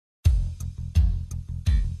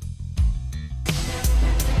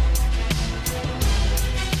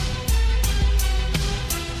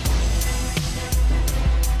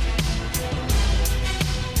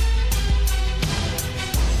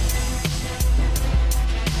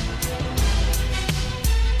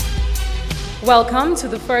Welcome to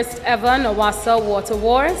the first ever Nawasa Water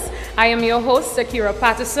Wars. I am your host, Sakira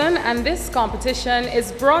Patterson, and this competition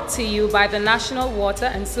is brought to you by the National Water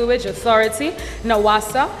and Sewage Authority,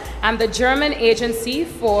 Nawasa, and the German Agency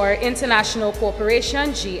for International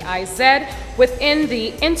Cooperation, GIZ, within the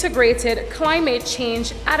Integrated Climate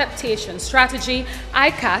Change Adaptation Strategy,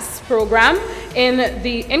 ICAS program,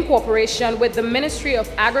 in cooperation with the Ministry of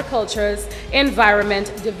Agriculture's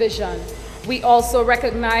Environment Division. We also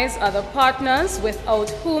recognize other partners without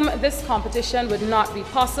whom this competition would not be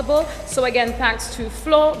possible. So again, thanks to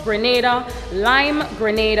Flow Grenada, Lime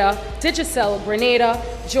Grenada, Digicel Grenada,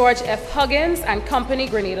 George F. Huggins and Company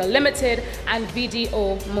Grenada Limited, and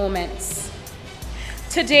VDO Moments.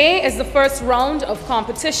 Today is the first round of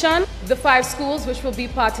competition. The 5 schools which will be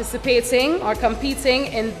participating or competing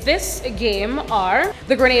in this game are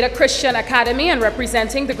the Grenada Christian Academy, and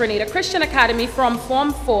representing the Grenada Christian Academy from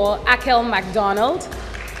Form 4, Akel MacDonald.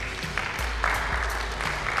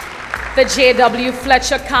 The J.W.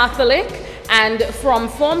 Fletcher Catholic, and from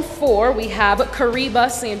Form 4 we have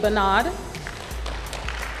Kariba St. Bernard.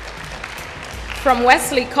 From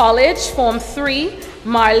Wesley College, Form 3,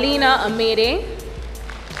 Marlena Amede.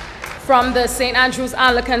 From the St. Andrews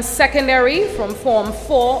Anglican Secondary, from Form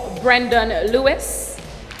 4, Brendan Lewis.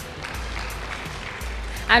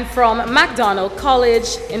 And from MacDonald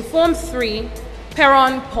College in Form 3,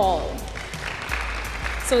 Perron Paul.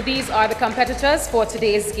 So these are the competitors for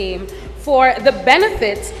today's game. For the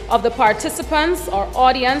benefit of the participants, our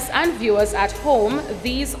audience, and viewers at home,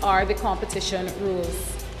 these are the competition rules.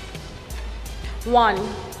 1.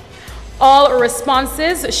 All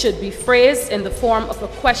responses should be phrased in the form of a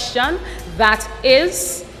question, that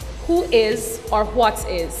is, who is, or what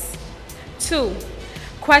is. 2.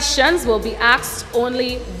 Questions will be asked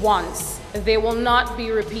only once. They will not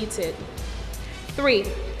be repeated. 3.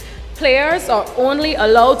 Players are only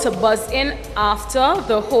allowed to buzz in after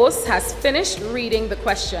the host has finished reading the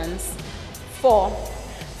questions. 4.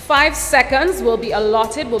 5 seconds will be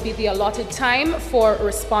the allotted time for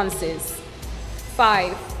responses.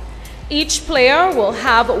 5. Each player will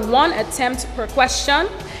have 1 attempt per question.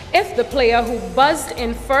 If the player who buzzed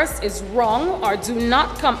in first is wrong or do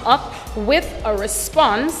not come up with a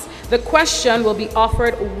response, the question will be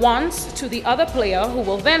offered once to the other player, who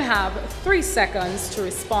will then have 3 seconds to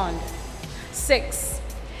respond. 6.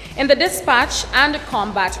 In the dispatch and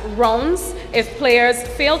combat rounds, if players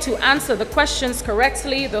fail to answer the questions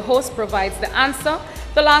correctly, the host provides the answer.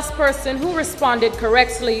 The last person who responded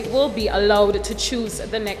correctly will be allowed to choose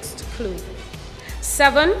the next clue.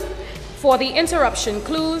 7. For the interruption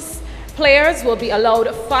clues, players will be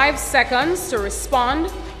allowed 5 seconds to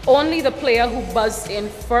respond. Only the player who buzzed in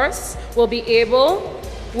first will be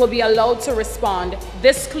allowed to respond.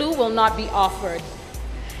 This clue will not be offered.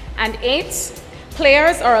 And 8.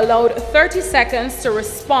 Players are allowed 30 seconds to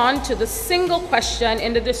respond to the single question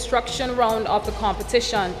in the destruction round of the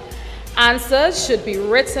competition. Answers should be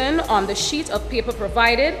written on the sheet of paper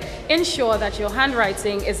provided. Ensure that your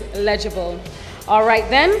handwriting is legible. All right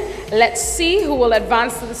then, let's see who will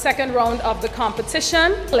advance to the second round of the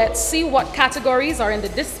competition. Let's see what categories are in the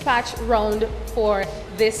dispatch round for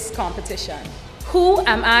this competition. Who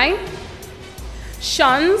am I?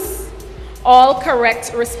 Shuns. All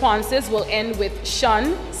correct responses will end with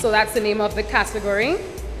shun, so that's the name of the category.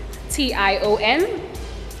 T-I-O-N.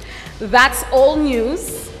 That's all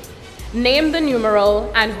news. Name the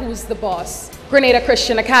numeral, and who's the boss. Grenada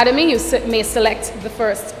Christian Academy, you may select the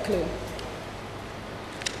first clue.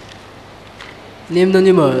 Name the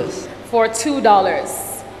numerals. For $2.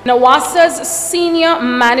 Nawasa's senior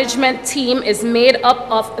management team is made up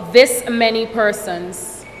of this many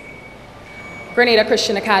persons. Grenada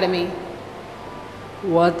Christian Academy.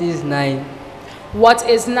 What is 9? What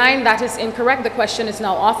is 9? That is incorrect. The question is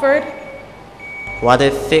now offered. What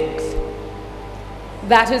is 6?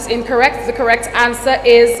 That is incorrect. The correct answer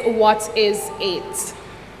is what is 8.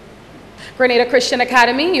 Grenada Christian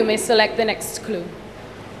Academy, you may select the next clue.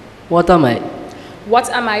 What am I? What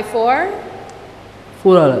am I for?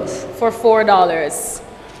 $4. For $4.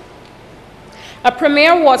 A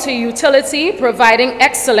premier water utility providing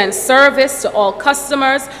excellent service to all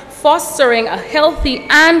customers, fostering a healthy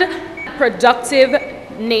and productive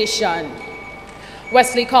nation.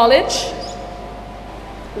 Wesley College.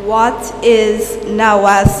 What is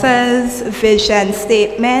Nawasa's vision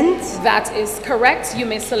statement? That is correct. You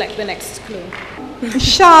may select the next clue.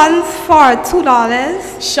 Sean's for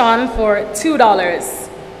 $2. Sean for $2.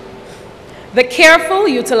 The careful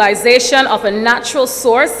utilization of a natural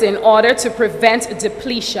source in order to prevent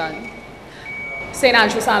depletion. St.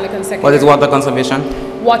 Andrews Anglican Secondary. What is water conservation?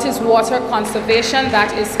 What is water conservation?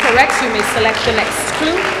 That is correct. You may select the next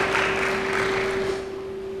clue.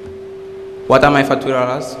 What am I for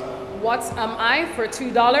 $2? What am I for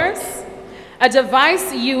 $2? A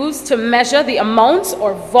device used to measure the amount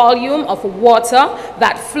or volume of water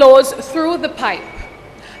that flows through the pipe.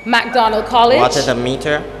 McDonald College. What is a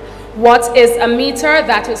meter? What is a meter?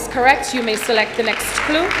 That is correct. You may select the next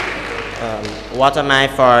clue. What am I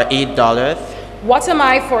for $8? What am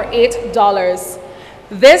I for $8?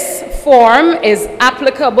 This form is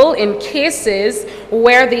applicable in cases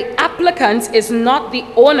where the applicant is not the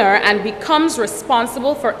owner and becomes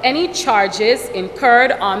responsible for any charges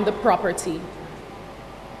incurred on the property.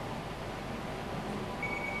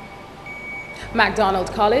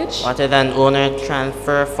 McDonald College. What is an owner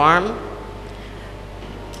transfer form?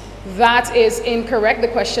 That is incorrect. The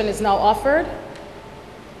question is now offered.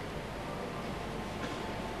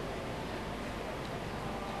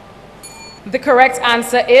 The correct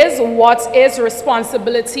answer is, what is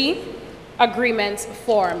responsibility agreement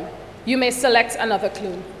form? You may select another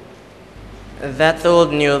clue. That's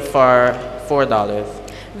old news for $4.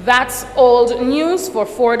 That's old news for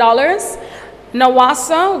 $4.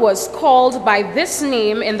 Nawasa was called by this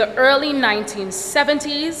name in the early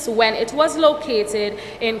 1970s when it was located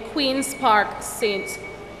in Queen's Park, St.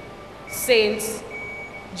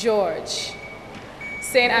 George.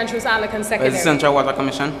 St. Andrews Anglican Secondary. Central Water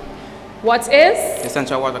Commission. What is? The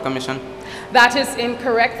Central Water Commission. That is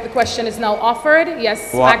incorrect. The question is now offered.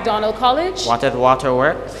 Yes, McDonald College. What is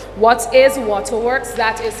Waterworks? What is Waterworks?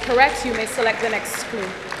 That is correct. You may select the next clue.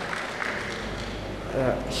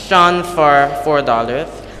 Sean for $4.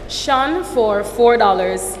 Sean for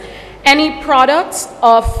 $4. Any product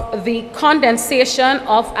of the condensation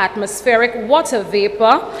of atmospheric water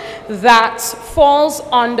vapor that falls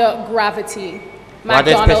under gravity.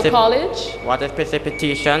 McDonald College. What is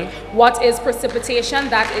precipitation? What is precipitation?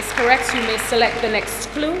 That is correct. You may select the next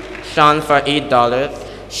clue. Sean for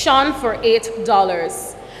 $8. Sean for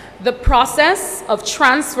 $8. The process of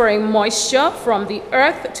transferring moisture from the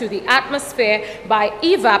earth to the atmosphere by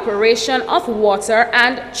evaporation of water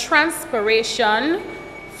and transpiration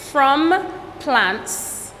from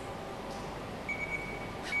plants.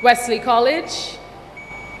 Wesley College.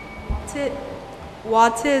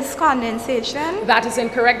 What is condensation? That is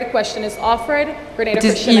incorrect. The question is offered. Grenada It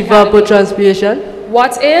is Christian Academy. evapotranspiration.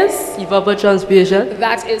 What is? Evapotranspiration.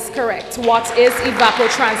 That is correct. What is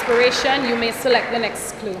evapotranspiration? You may select the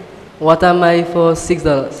next clue. What am I for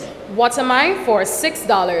 $6? What am I for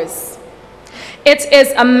 $6? It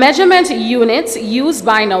is a measurement unit used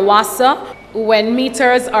by Nawasa when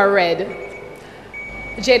meters are read.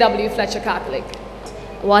 J.W. Fletcher Catholic.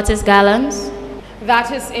 What is gallons?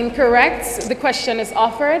 That is incorrect. The question is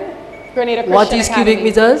offered. Grenada Christian What is Academy. cubic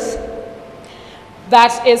meters?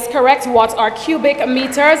 That is correct. What are cubic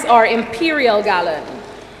meters or imperial gallon?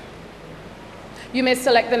 You may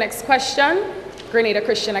select the next question. Grenada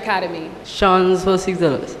Christian Academy. Sean's for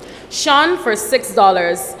 $6. Sean for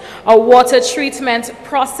 $6. A water treatment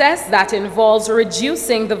process that involves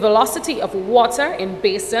reducing the velocity of water in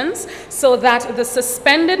basins so that the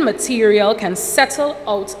suspended material can settle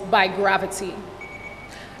out by gravity.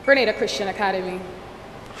 Grenada Christian Academy.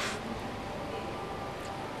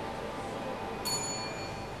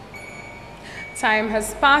 Time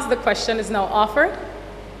has passed. The question is now offered.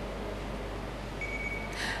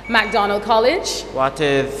 McDonald College. What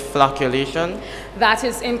is flocculation? That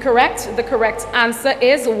is incorrect. The correct answer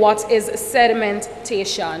is, what is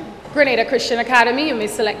sedimentation? Grenada Christian Academy, you may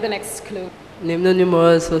select the next clue. Name the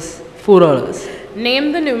numerals for $4.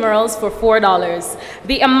 Name the numerals for $4.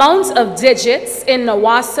 The amount of digits in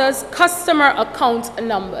Nawasa's customer account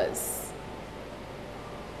numbers.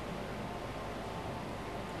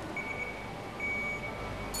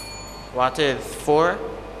 What is 4?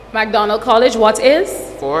 McDonald College, what is?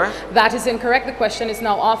 4. That is incorrect. The question is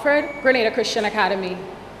now offered. Grenada Christian Academy.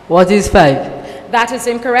 What is 5? That is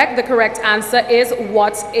incorrect. The correct answer is,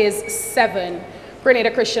 what is 7?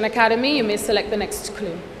 Grenada Christian Academy, you may select the next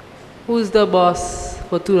clue. Who's the boss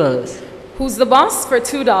for $2? Who's the boss for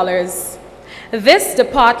 $2? This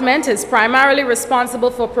department is primarily responsible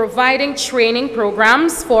for providing training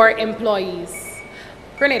programs for employees.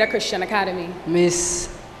 Grenada Christian Academy.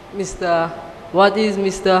 What is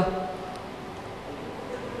Mr.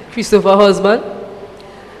 Christopher Husband?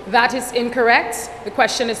 That is incorrect. The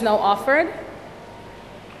question is now offered.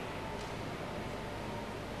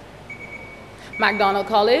 McDonald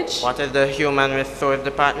College. What is the human resource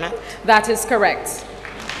department? That is correct.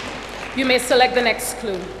 You may select the next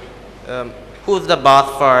clue. Who's the boss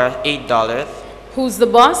for $8? Who's the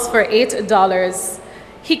boss for $8?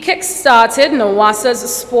 He kick-started Nawasa's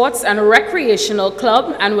Sports and Recreational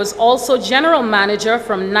Club and was also general manager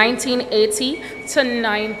from 1980 to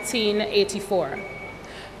 1984.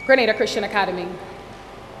 Grenada Christian Academy.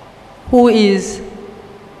 Who is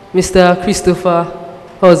Mr. Christopher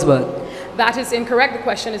Husband? That is incorrect. The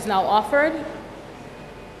question is now offered.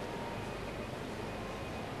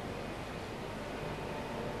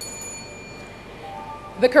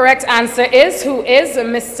 The correct answer is, who is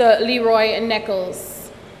Mr. Leroy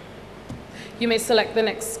Nichols? You may select the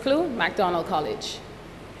next clue, MacDonald College.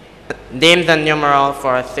 Name the numeral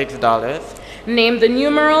for $6. Name the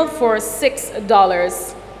numeral for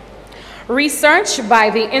 $6. Research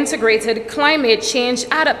by the Integrated Climate Change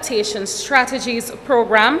Adaptation Strategies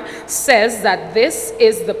Program says that this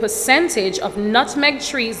is the percentage of nutmeg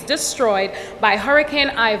trees destroyed by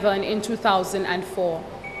Hurricane Ivan in 2004.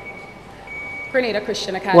 Grenada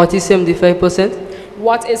Christian Academy. What is 75%?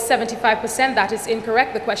 What is 75%? That is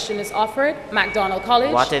incorrect. The question is offered. MacDonald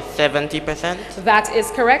College. What is 70%? That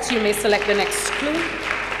is correct. You may select the next clue.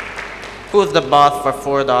 Who's the boss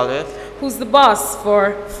for $4? Who's the boss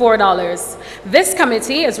for $4? This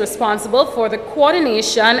committee is responsible for the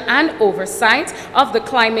coordination and oversight of the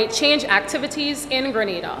climate change activities in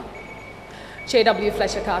Grenada. J.W.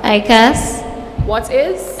 Fletcher Carter. ICAS. What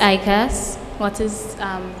is? ICAS. What is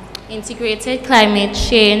Integrated Climate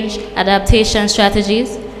Change Adaptation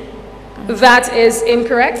Strategies? That is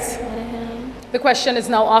incorrect. The question is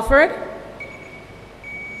now offered.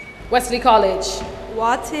 Wesley College.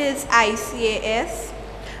 What is ICAS?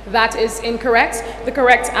 That is incorrect. The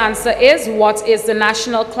correct answer is, what is the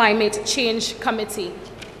National Climate Change Committee?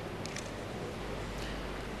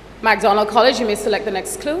 MacDonald College, you may select the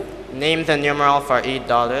next clue. Name the numeral for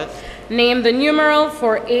 $8. Name the numeral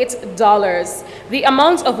for $8. The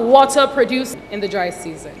amount of water produced in the dry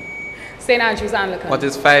season. St. Andrews Anglican. What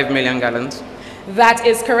is 5 million gallons? That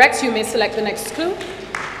is correct. You may select the next clue.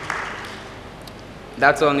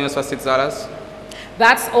 That's all news for $6.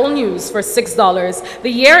 That's all news for $6. The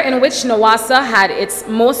year in which Nawasa had its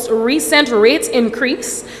most recent rate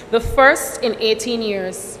increase, the first in 18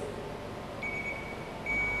 years.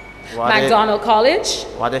 MacDonald College.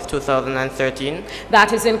 What is 2013?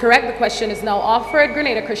 That is incorrect. The question is now offered.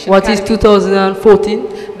 Grenada Christian What Academy. is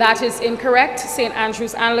 2014? That is incorrect. St.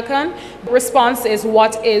 Andrews Anglican. The response is,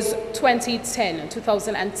 what is 2010?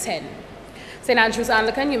 St. Andrews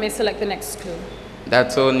Anglican, you may select the next clue.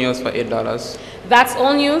 That's all news for $8. That's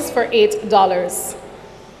all news for $8.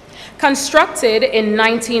 Constructed in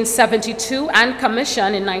 1972 and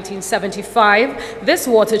commissioned in 1975, this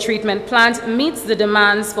water treatment plant meets the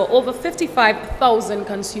demands for over 55,000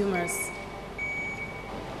 consumers.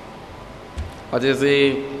 What is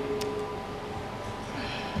the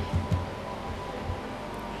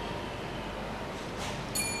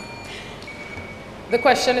The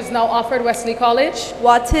question is now offered, Wesley College.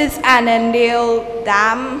 What is Annandale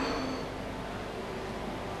Dam?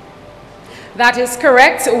 That is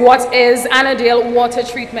correct. What is Annandale Water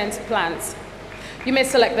Treatment Plant? You may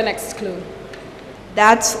select the next clue.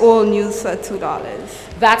 That's all news for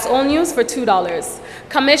 $2. That's all news for $2.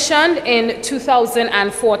 Commissioned in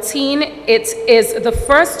 2014, it is the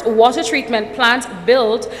first water treatment plant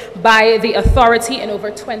built by the authority in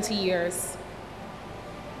over 20 years.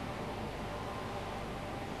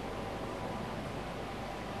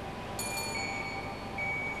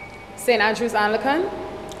 St. Andrews Anglican.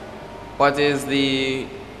 What is the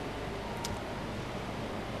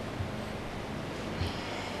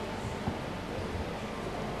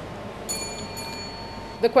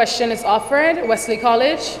The question is offered. Wesley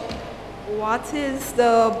College. What is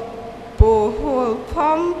the borehole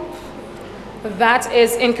pump? That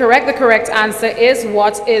is incorrect. The correct answer is,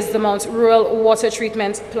 what is the Mount Rural Water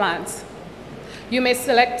Treatment Plant? You may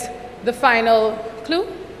select the final clue.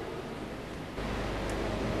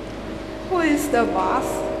 Who is the boss?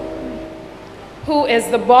 Who is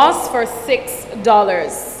the boss for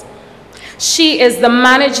 $6? She is the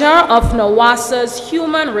manager of Nawasa's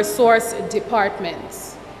Human Resource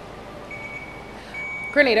Department.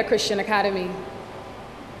 Grenada Christian Academy.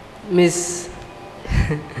 Miss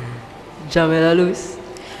Jamila Lewis.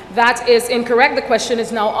 That is incorrect. The question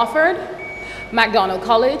is now offered. MacDonald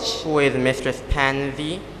College. Who is Mistress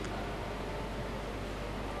Pansy?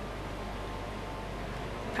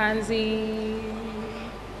 Pansy.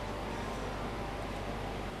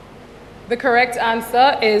 The correct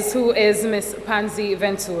answer is, who is Miss Pansy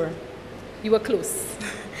Ventura? You were close.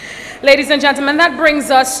 Ladies and gentlemen, that brings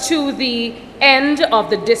us to the end of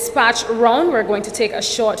the dispatch round. We're going to take a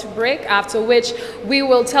short break, after which we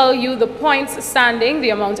will tell you the points standing,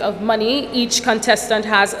 the amount of money each contestant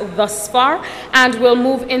has thus far, and we'll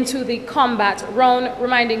move into the combat round,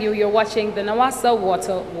 reminding you you're watching the Nawasa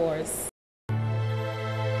Water Wars.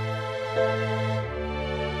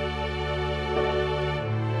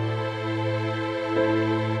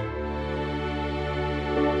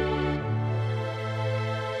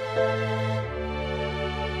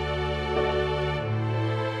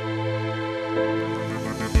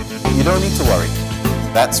 You don't need to worry.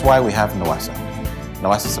 That's why we have Nawasa.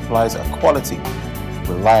 Nawasa supplies a quality,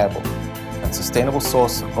 reliable, and sustainable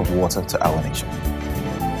source of water to our nation.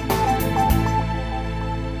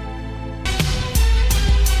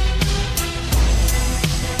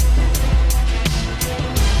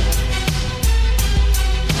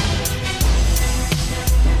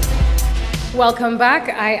 Welcome back.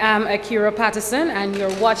 I am Akira Patterson and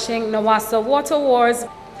you're watching Nawasa Water Wars.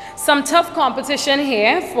 Some tough competition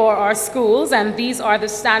here for our schools, and these are the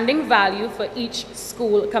standing value for each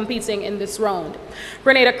school competing in this round.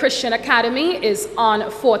 Grenada Christian Academy is on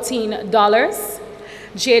 $14.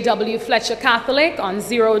 J.W. Fletcher Catholic on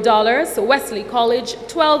 $0. Wesley College,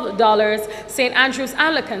 $12. St. Andrews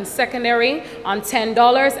Anglican Secondary on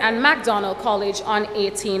 $10. And MacDonald College on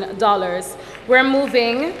 $18. We're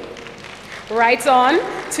moving right on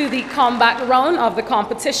to the combat round of the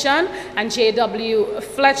competition, and J.W.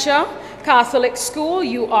 Fletcher Catholic School,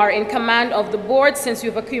 you are in command of the board since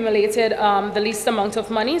you've accumulated the least amount of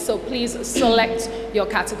money, so please select your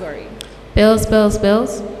category. Bills, bills,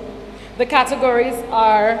 bills. The categories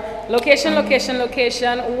are location, location,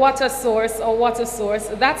 location, water source or water source,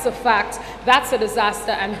 that's a fact, that's a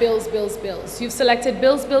disaster, and bills, bills, bills. You've selected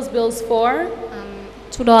bills, bills, bills for?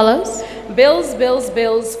 $2. Bills, bills,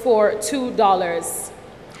 bills for $2.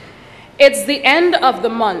 It's the end of the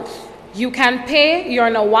month. You can pay your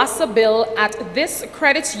Nawasa bill at this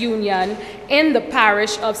credit union in the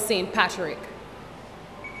parish of St. Patrick.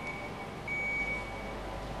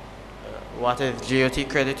 What is GOT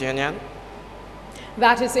Credit Union?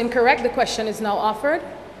 That is incorrect. The question is now offered.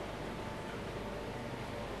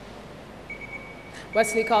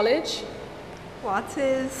 Wesley College. What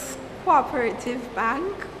is Cooperative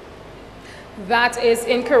Bank? That is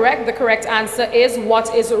incorrect. The correct answer is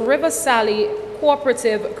what is River Sally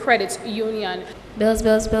Cooperative Credit Union. Bills,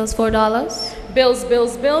 bills, bills, $4. Bills,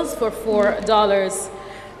 bills, bills for $4.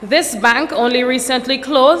 This bank only recently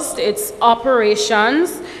closed its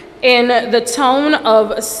operations in the town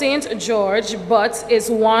of St. George, but is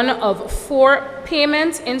one of 4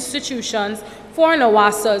 payment institutions for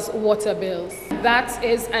Nawasa's water bills. That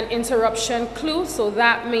is an interruption clue, so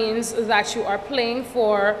that means that you are playing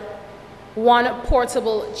for 1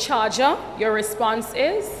 portable charger. Your response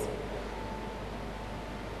is?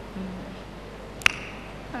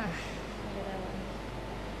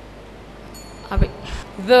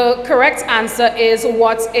 The correct answer is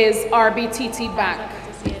what is RBTT Bank.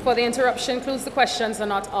 For the interruption clues, the questions are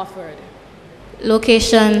not offered.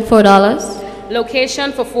 Location, $4.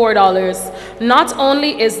 Location for $4. Not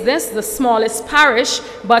only is this the smallest parish,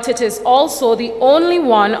 but it is also the only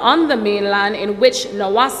one on the mainland in which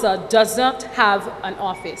Nawasa does not have an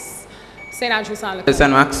office. St. Andrews Anglican.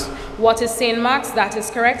 St. Max. What is St. Max? That is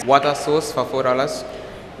correct. Water source for $4.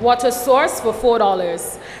 Water source for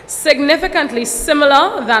 $4. Significantly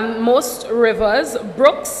similar than most rivers,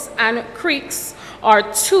 brooks and creeks are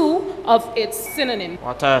 2 of its synonyms.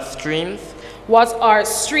 What are streams? What are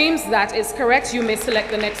streams? That is correct. You may select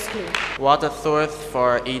the next clue. Water source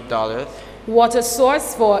for $8. Water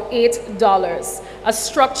source for $8. A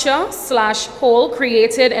structure/hole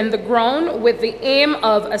created in the ground with the aim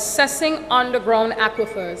of assessing underground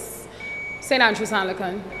aquifers. St. Andrews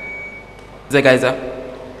Anglican. Is a geyser.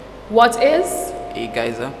 What is? A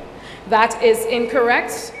geyser. That is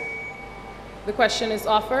incorrect. The question is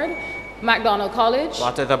offered. MacDonald College.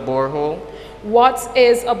 What is a borehole? What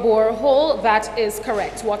is a borehole? That is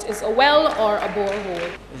correct. What is a well or a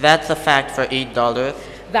borehole? That's a fact for $8.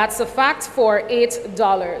 That's a fact for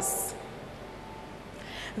 $8.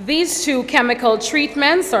 These 2 chemical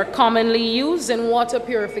treatments are commonly used in water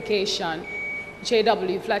purification.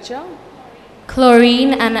 J.W. Fletcher.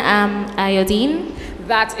 Chlorine and iodine.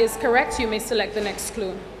 That is correct. You may select the next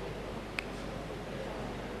clue.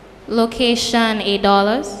 Location,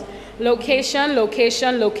 $8. Location,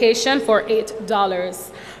 location, location for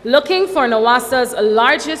 $8. Looking for Nawasa's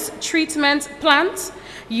largest treatment plant?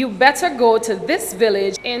 You better go to this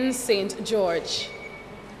village in St. George.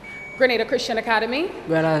 Grenada Christian Academy.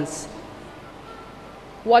 Granance.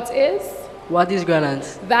 What is? What is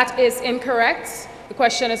Granance? That is incorrect. The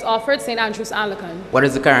question is offered. St. Andrews Anglican. What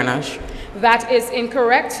is the Carnage? That is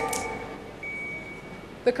incorrect.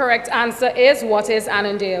 The correct answer is what is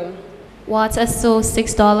Annandale? Water source,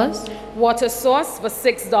 $6. Water source for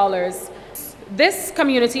 $6. This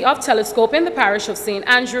community of Telescope in the parish of St.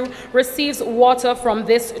 Andrew receives water from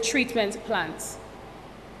this treatment plant.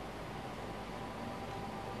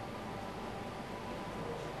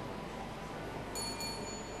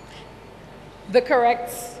 The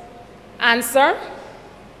correct answer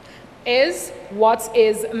is what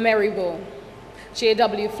is Maryville?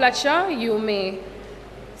 J.W. Fletcher, you may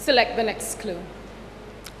select the next clue.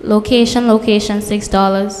 Location, location,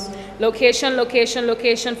 $6. Location, location,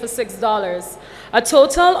 location for $6. A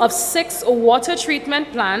total of 6 water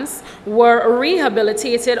treatment plants were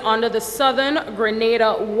rehabilitated under the Southern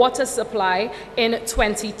Grenada water supply in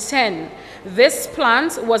 2010. This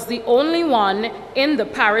plant was the only one in the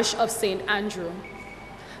parish of St. Andrew.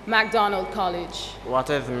 MacDonald College. What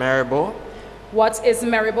is Maribor? What is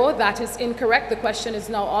Maribor? That is incorrect. The question is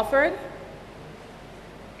now offered.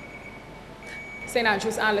 St.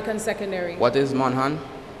 Andrew's Anglican Secondary. What is Monhan?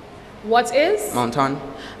 What is? Mountain.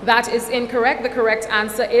 That is incorrect. The correct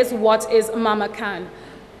answer is what is Mama Khan?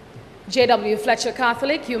 J.W. Fletcher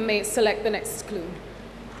Catholic, you may select the next clue.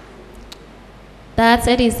 That's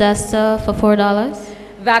a disaster for $4.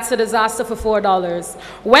 That's a disaster for $4.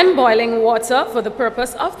 When boiling water for the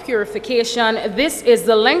purpose of purification, this is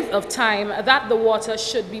the length of time that the water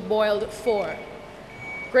should be boiled for.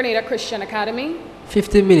 Grenada Christian Academy.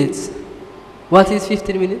 15 minutes. What is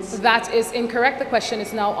 15 minutes? That is incorrect. The question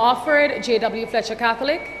is now offered. J.W. Fletcher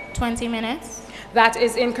Catholic. 20 minutes. That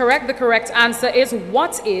is incorrect. The correct answer is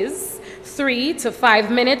what is 3 to 5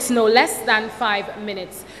 minutes, no less than 5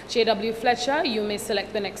 minutes. J.W. Fletcher, you may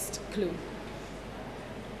select the next clue.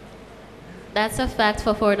 That's a fact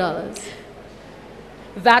for $4.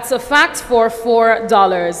 That's a fact for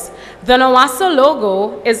 $4. The Nawasa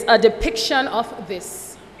logo is a depiction of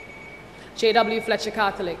this. J.W. Fletcher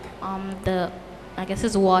Catholic. I guess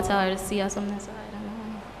it's water or the sea or something. So I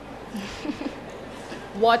don't know.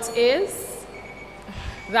 What is?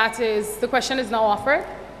 That is, the question is now offered.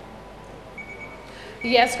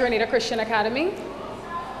 Yes, Grenada Christian Academy.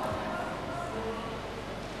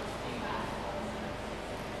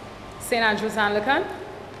 St. Andrew's Anglican.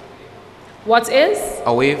 What is?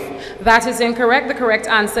 A wave. That is incorrect. The correct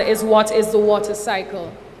answer is what is the water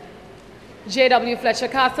cycle? J.W. Fletcher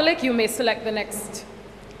Catholic, you may select the next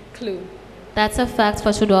clue. That's a fact for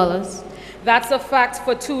 $2. That's a fact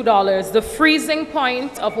for $2. The freezing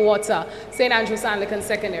point of water, St. Andrew's Anglican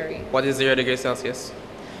Secondary. What is 0 degrees Celsius?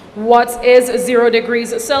 What is 0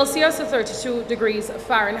 degrees Celsius to 32 degrees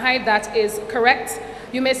Fahrenheit? That is correct.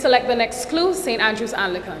 You may select the next clue, St. Andrew's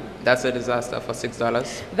Anglican. That's a disaster for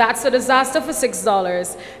 $6. That's a disaster for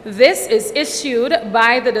 $6. This is issued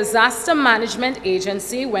by the Disaster Management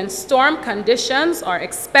Agency when storm conditions are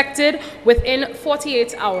expected within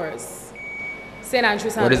 48 hours. St.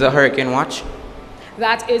 Andrew's Anglican. What is a hurricane watch?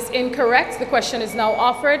 That is incorrect. The question is now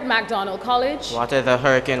offered. MacDonald College. What is a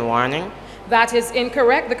hurricane warning? That is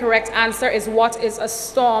incorrect. The correct answer is what is a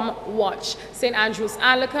storm watch? St. Andrew's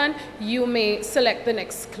Anglican, you may select the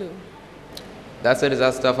next clue. That's a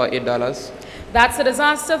disaster for $8. That's a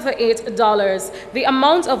disaster for $8. The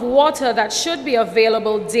amount of water that should be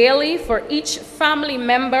available daily for each family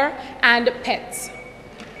member and pet.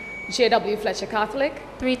 J.W. Fletcher Catholic.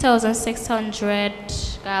 3,600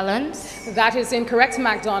 gallons. That is incorrect.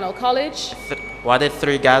 MacDonald College. What is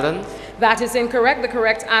 3 gallons? That is incorrect. The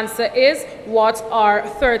correct answer is what are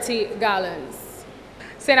 30 gallons?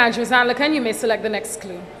 St. Andrew's Anglican, you may select the next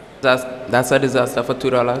clue. That's a disaster for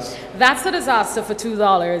 $2. That's a disaster for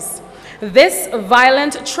 $2. This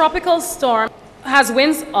violent tropical storm has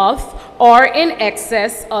winds of or in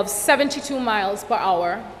excess of 72 miles per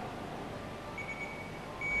hour.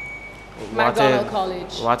 MacDonald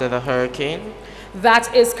College. What is a hurricane?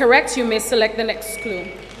 That is correct. You may select the next clue.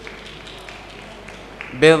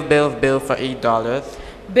 Bill for $8.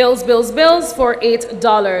 Bills for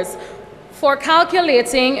 $8. For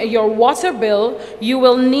calculating your water bill, you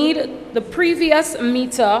will need the previous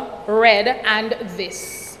meter read and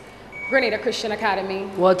this. Grenada Christian Academy.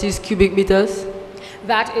 What is cubic meters?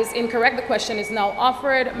 That is incorrect. The question is now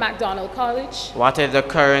offered. MacDonald College. What is the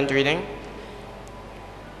current reading?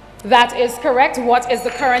 That is correct. What is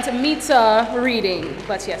the current meter reading?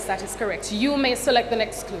 But yes, that is correct. You may select the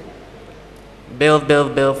next clue. Bill for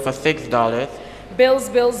 $6. Bills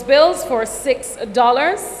for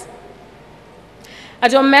 $6. A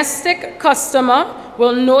domestic customer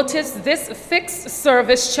will notice this fixed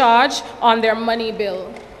service charge on their money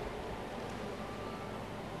bill.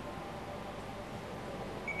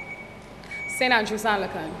 St. Andrew's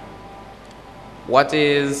Anglican. What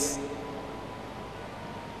is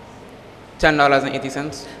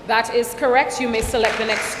 $10.80? That is correct. You may select the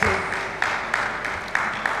next clue.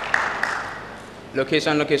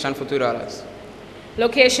 Location for $2.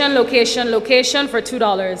 Location for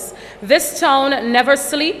 $2. This town never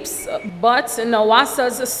sleeps, but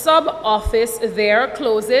Nawasa's sub-office there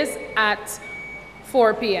closes at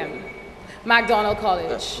 4 p.m. MacDonald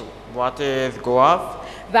College. What is go off?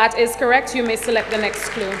 That is correct. You may select the next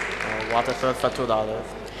clue. Water source for $2.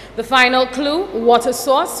 The final clue, water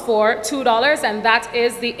source for $2, and that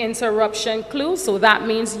is the interruption clue. So that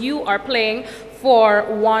means you are playing for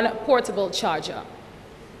one portable charger.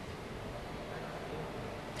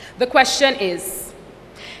 The question is,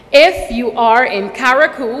 if you are in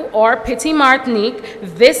Carriacou or Petit Martinique,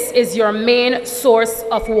 this is your main source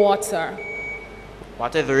of water.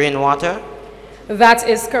 What is rainwater? That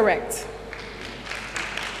is correct.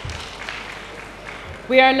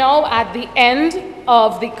 We are now at the end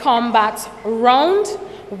of the combat round.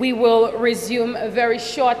 We will resume very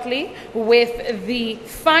shortly with the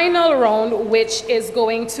final round, which is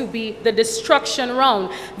going to be the destruction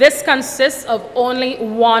round. This consists of only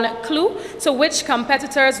one clue, to which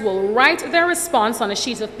competitors will write their response on a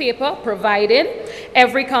sheet of paper provided.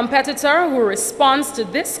 Every competitor who responds to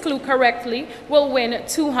this clue correctly will win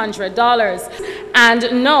 $200.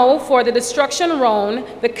 And now for the destruction round,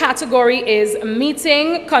 the category is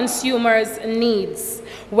meeting consumers' needs.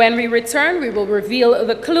 When we return, we will reveal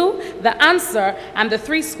the clue, the answer, and the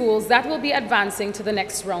 3 schools that will be advancing to the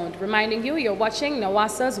next round. Reminding you, you're watching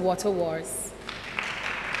Nawasa's Water Wars.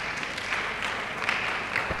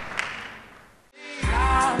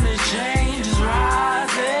 Climate change is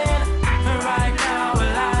rising, and right now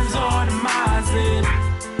our lives are demising.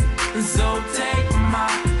 So take my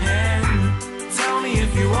hand, tell me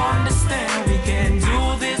if you understand. We can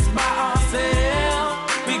do this by ourselves.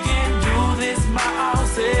 We can do this by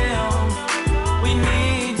ourselves. We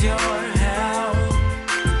need your help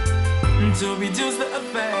to reduce the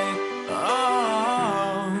effect. Oh.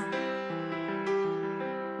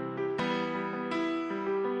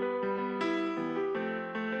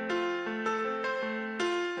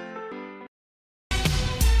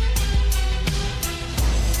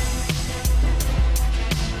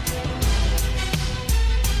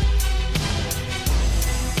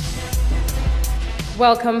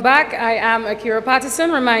 Welcome back. I am Akira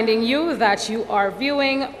Patterson, reminding you that you are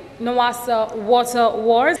viewing Nawasa Water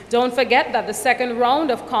Wars. Don't forget that the second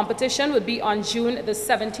round of competition would be on June the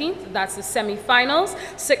 17th. That's the semifinals.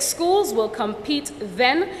 6 schools will compete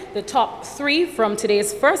then, the top 3 from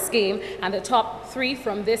today's first game and the top 3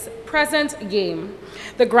 from this present game.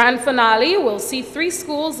 The grand finale will see 3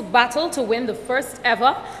 schools battle to win the first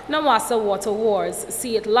ever Nawasa Water Wars.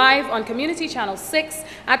 See it live on Community Channel 6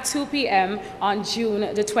 at 2 p.m. on June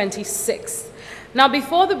the 26th. Now,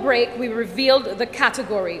 before the break, we revealed the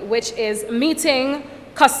category, which is meeting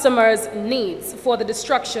customers' needs for the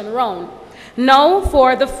destruction round. Now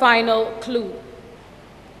for the final clue.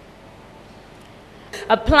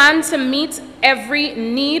 A plan to meet every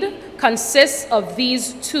need consists of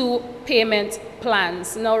these 2 payment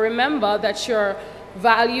plans. Now remember that your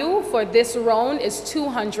value for this round is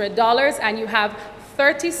 $200 and you have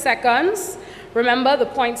 30 seconds. Remember the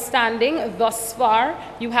point standing thus far.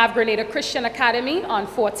 You have Grenada Christian Academy on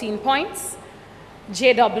 14 points.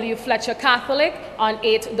 J.W. Fletcher Catholic on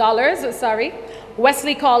 $8,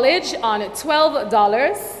 Wesley College on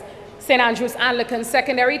 $12, St. Andrews Anglican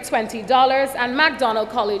Secondary $20, and MacDonald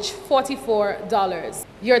College $44.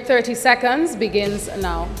 Your 30 seconds begins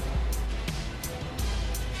now.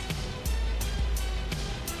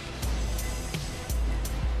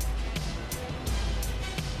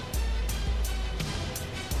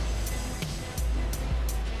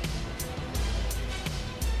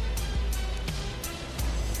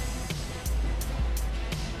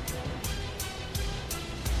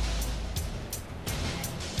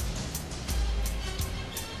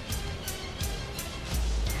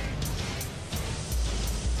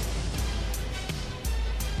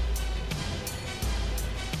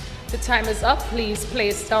 The time is up. Please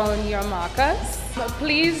place down your markers.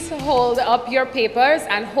 Please hold up your papers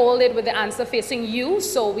and hold it with the answer facing you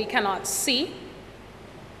so we cannot see.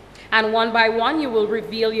 And one by one, you will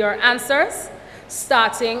reveal your answers,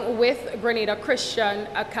 starting with Grenada Christian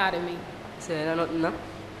Academy.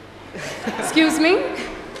 Excuse me?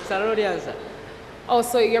 the answer. Oh,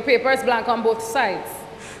 so your paper is blank on both sides.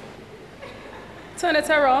 Turn it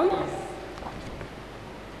around.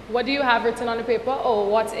 What do you have written on the paper? Oh,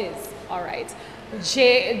 what is? All right.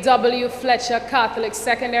 J.W. Fletcher Catholic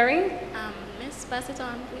Secondary. Miss, pass it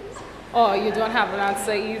on, please. Oh, you don't have an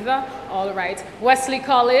answer either? All right. Wesley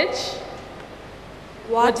College.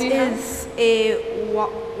 What is a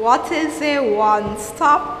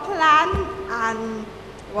one-stop plan and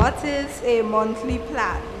what is a monthly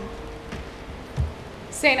plan?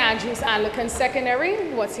 St. Andrews Anglican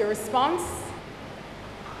Secondary. What's your response?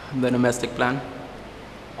 The domestic plan.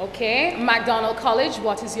 Okay. MacDonald College.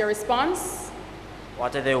 What is your response?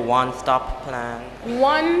 What is a one-stop plan?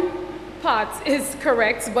 One part is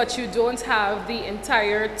correct, but you don't have the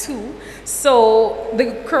entire 2. So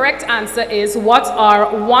the correct answer is what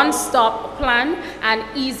are one-stop plan and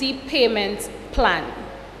easy payment plan.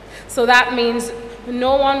 So that means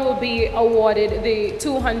no one will be awarded the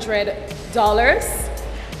 $200.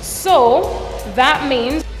 So that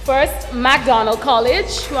means first McDonald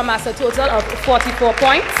College, who amassed a total of 44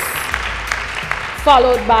 points,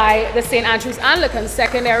 followed by the St. Andrews Anglican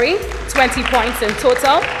Secondary, 20 points in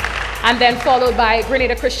total, and then followed by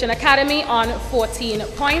Grenada Christian Academy on 14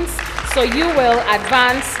 points. So you will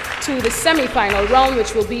advance to the semi-final round,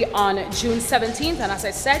 which will be on June 17th. And as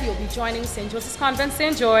I said, you'll be joining St. Joseph's Convent,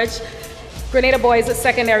 St. George, Grenada Boys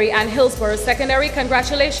Secondary, and Hillsborough Secondary.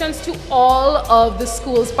 Congratulations to all of the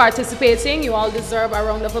schools participating. You all deserve a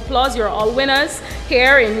round of applause. You're all winners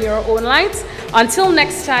here in your own light. Until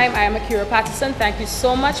next time, I am Akira Patterson. Thank you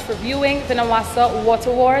so much for viewing the Nawasa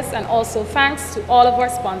Water Wars, and also thanks to all of our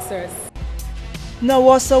sponsors.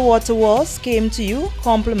 Nawasa Water Wars came to you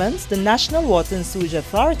compliments the National Water and Sewage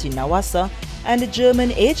Authority, Nawasa, and the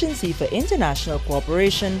German Agency for International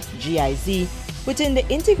Cooperation, GIZ, within the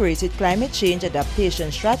Integrated Climate Change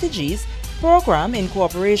Adaptation Strategies program in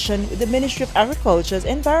cooperation with the Ministry of Agriculture's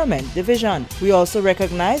Environment Division. We also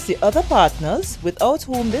recognize the other partners without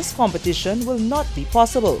whom this competition will not be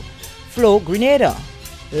possible: Flow Grenada,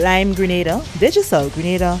 Lime Grenada, Digicel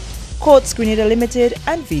Grenada, Coats Grenada Limited,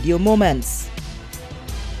 and Video Moments.